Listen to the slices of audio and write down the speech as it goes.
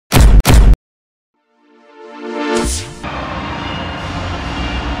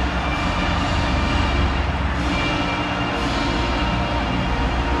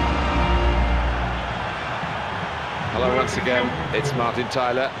again, it's Martin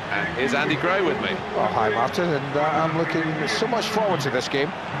Tyler, and here's Andy Gray with me. Oh, hi Martin, and I'm looking so much forward to this game.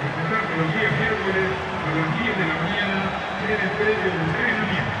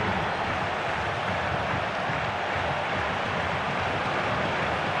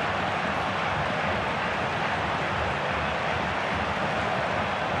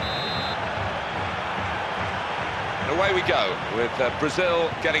 And away we go, with Brazil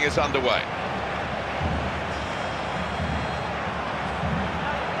getting us underway.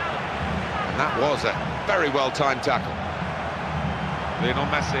 That was a very well-timed tackle. Lionel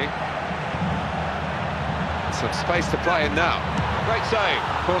Messi. Some space to play in now. Great save.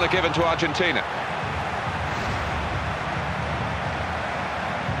 Corner given to Argentina.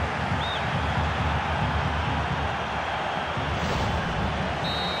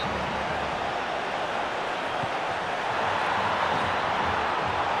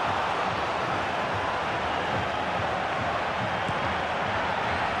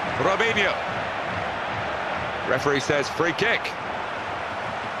 Robinho. Referee says free kick.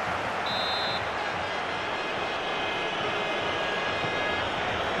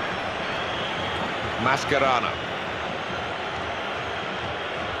 Mascherano.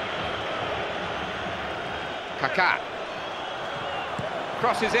 Kaká.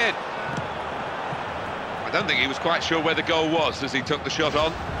 Crosses in. I don't think he was quite sure where the goal was as he took the shot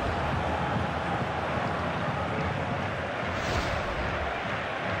on.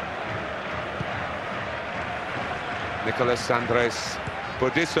 Nicolas Andres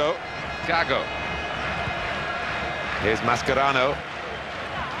Bodisso. Gago. Here's Mascherano.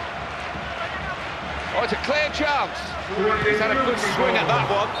 Oh, it's a clear chance. He's had a good swing at that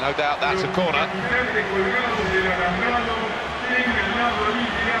one. No doubt that's a corner.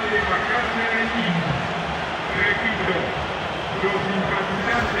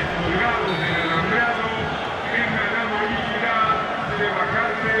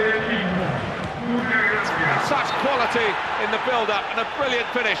 Such quality in the build-up and a brilliant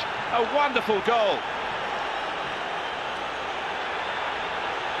finish. A wonderful goal.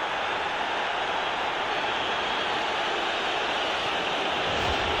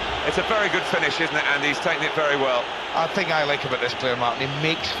 It's a very good finish, isn't it, and he's taken it very well. I think I like about this player, Martin. He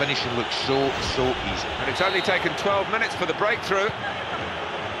makes finishing look so easy. And it's only taken 12 minutes for the breakthrough.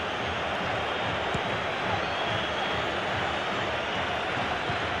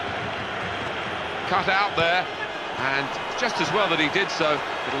 Cut out there, and just as well that he did so.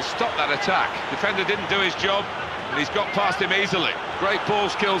 It'll stop that attack. Defender didn't do his job, and he's got past him easily. Great ball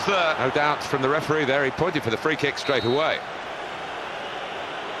skills there. No doubt from the referee there, he pointed for the free kick straight away.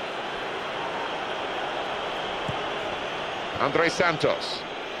 Andre Santos.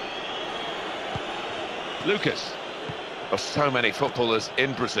 Lucas. Well, so many footballers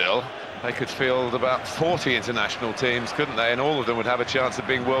in Brazil. They could field about 40 international teams, couldn't they? And all of them would have a chance of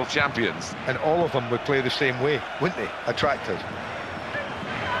being world champions. And all of them would play the same way, wouldn't they? Attractive.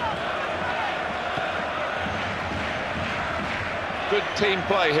 Good team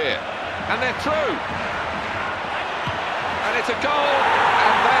play here. And they're through. And it's a goal,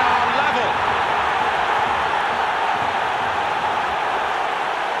 and they are level.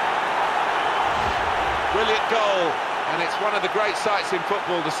 Brilliant goal, and it's one of the great sights in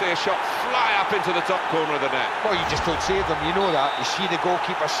football to see a shot fly up into the top corner of the net. Well, you just don't save them, you know that. You see the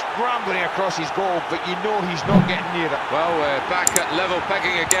goalkeeper scrambling across his goal, but you know he's not getting near it. Well, we're back at level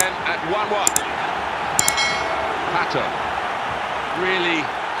pegging again at 1-1. Pato. Really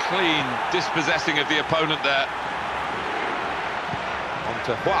clean dispossessing of the opponent there. On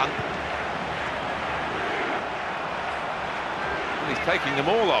to Juan. He's taking them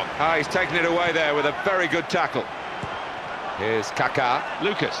all on. Ah, he's taking it away there with a very good tackle. Here's Kaká.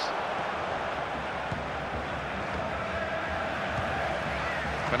 Lucas.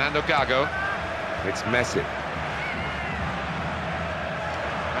 Fernando Gago. It's Messi.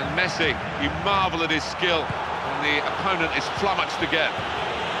 And Messi, you marvel at his skill, and the opponent is flummoxed again.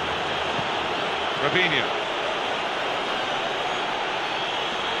 Robinho.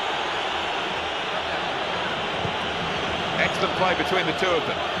 Excellent play between the two of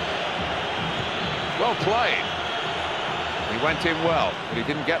them. Well played. He went in well, but he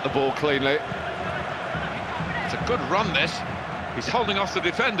didn't get the ball cleanly. It's a good run, this. He's holding off the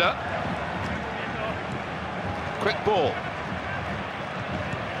defender. Quick ball.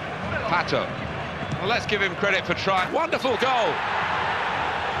 Pato. Well, let's give him credit for trying. Wonderful goal.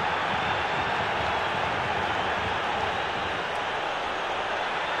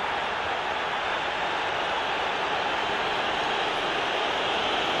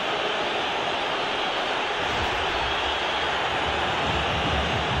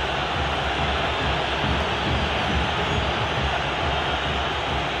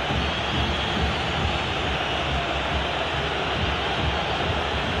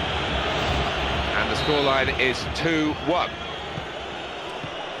 Scoreline is 2-1.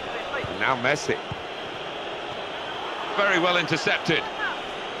 Now Messi. Very well intercepted.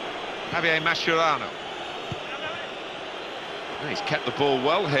 Javier Mascherano. He's kept the ball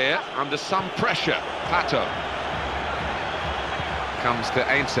well here, under some pressure. Pato. Comes to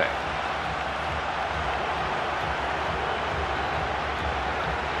Ainse.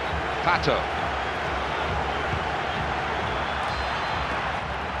 Pato.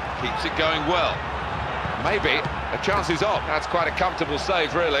 Keeps it going well. Maybe a chance is off. That's quite a comfortable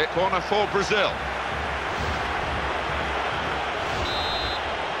save, really. Corner for Brazil.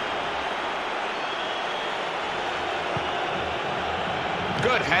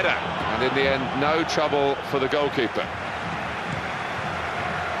 Good header. And in the end, no trouble for the goalkeeper.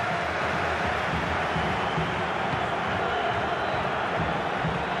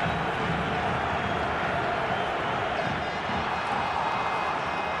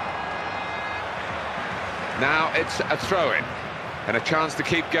 Now it's a throw-in and a chance to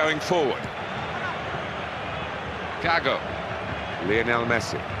keep going forward. Gago. Lionel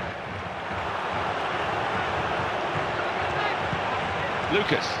Messi.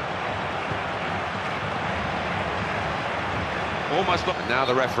 Lucas. Almost. And now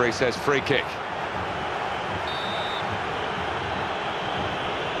the referee says free kick.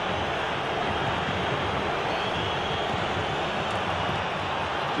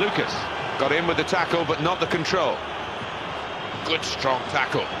 Lucas. Got in with the tackle, but not the control. Good, strong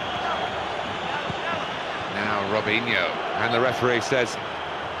tackle. Now Robinho. And the referee says,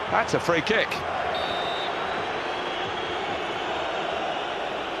 that's a free kick.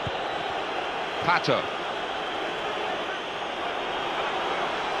 Pato.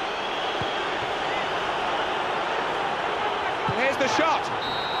 And here's the shot.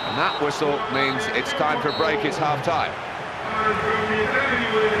 And that whistle means it's time for a break. It's half-time.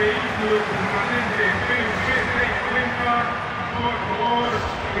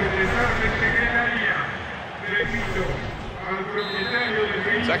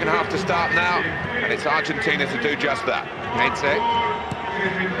 Second half to start now, and it's Argentina to do just that.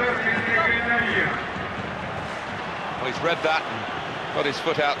 Well, he's read that and got his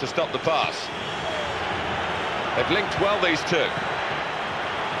foot out to stop the pass. They've linked well, these two.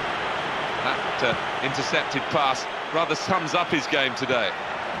 That intercepted pass rather sums up his game today.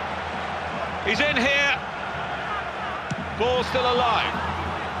 He's in here. Ball still alive.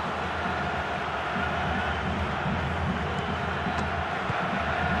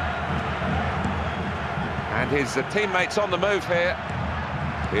 And his teammates on the move here.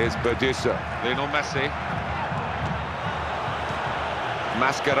 Here's Berdusa. Lionel Messi.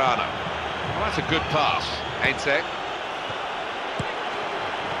 Mascherano. Well, that's a good pass. Ainse.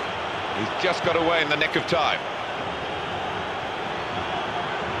 He's just got away in the nick of time.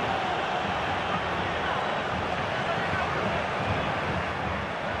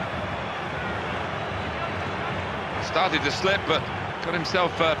 Started to slip, but got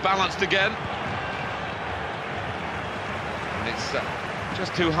himself balanced again. And it's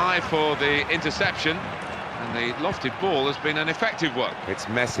just too high for the interception, and the lofted ball has been an effective one. It's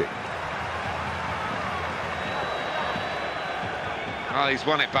Messi. Oh, he's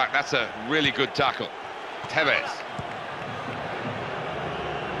won it back. That's a really good tackle. Tevez.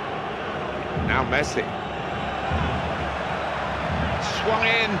 Now Messi. Swung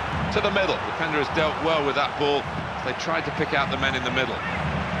in to the middle. The defender has dealt well with that ball. They tried to pick out the men in the middle.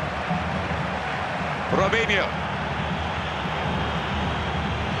 Robinho.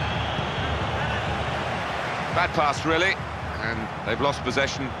 Bad pass, really, and they've lost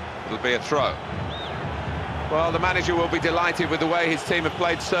possession. It'll be a throw. Well, the manager will be delighted with the way his team have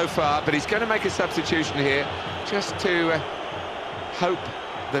played so far, but he's going to make a substitution here just to hope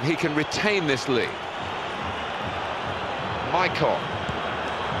that he can retain this lead. Maicon.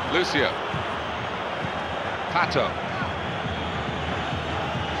 Lucio. Pato.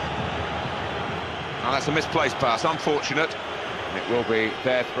 Now that's a misplaced pass, unfortunate. And it will be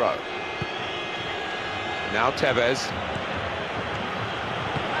their throw. Now Tevez.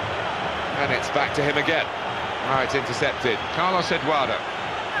 And it's back to him again. Oh, it's intercepted. Carlos Eduardo.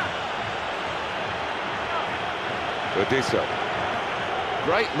 Berdusa.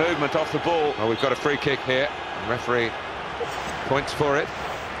 Great movement off the ball. Oh, we've got a free kick here. The referee points for it.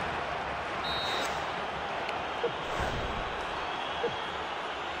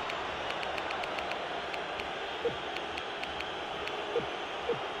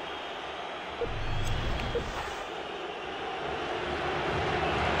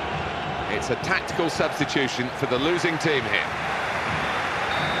 It's a tactical substitution for the losing team here.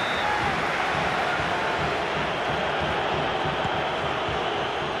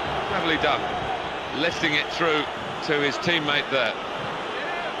 Cleverly done. lifting it through to his teammate there.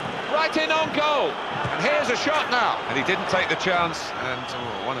 Right in on goal, and here's a shot now. And he didn't take the chance,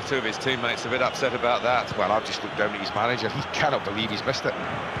 and one or two of his teammates are a bit upset about that. Well, I've just looked down at his manager. He cannot believe he's missed it.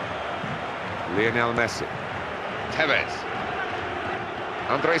 Lionel Messi. Tevez.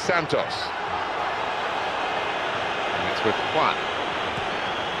 Andre Santos. And it's with Juan.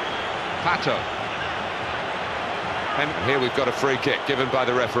 Pato. And here we've got a free kick given by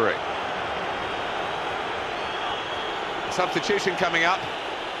the referee. Substitution coming up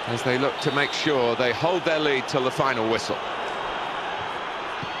as they look to make sure they hold their lead till the final whistle.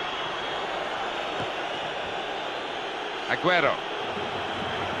 Aguero.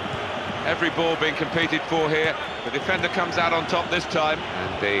 Every ball being competed for here. The defender comes out on top this time,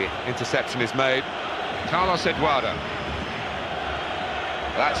 and the interception is made. Carlos Eduardo.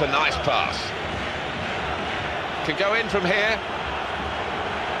 That's a nice pass. Can go in from here.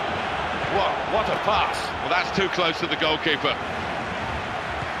 What a pass. Well, that's too close to the goalkeeper.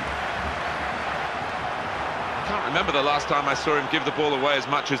 I can't remember the last time I saw him give the ball away as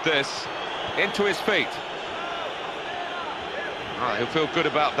much as this. Into his feet. Oh, he'll feel good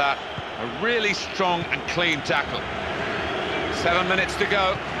about that. A really strong and clean tackle. 7 minutes to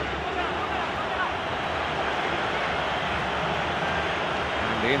go.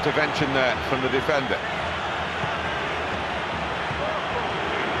 And the intervention there from the defender.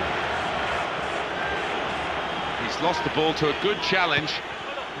 He's lost the ball to a good challenge.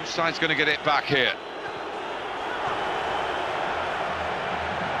 Which side's going to get it back here?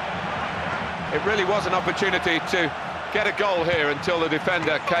 It really was an opportunity to get a goal here until the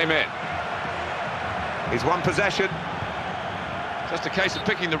defender came in. He's won possession. Just a case of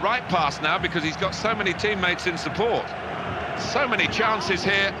picking the right pass now because he's got so many teammates in support. So many chances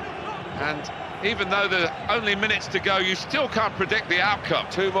here, and even though there are only minutes to go, you still can't predict the outcome.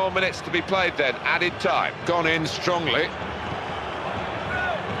 2 more minutes to be played then, added time. Gone in strongly.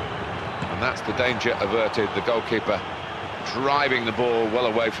 And that's the danger averted, the goalkeeper driving the ball well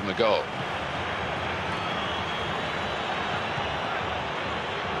away from the goal.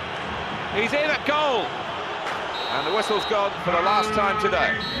 He's in at goal. And the whistle's gone for the last time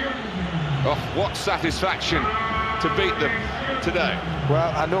today. Oh, what satisfaction to beat them today.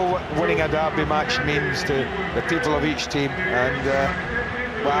 Well, I know what winning a derby match means to the people of each team, and,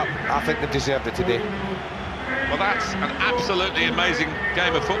 well, I think they deserved it today. Well, that's an absolutely amazing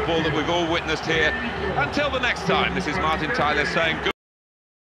game of football that we've all witnessed here. Until the next time, this is Martin Tyler saying good.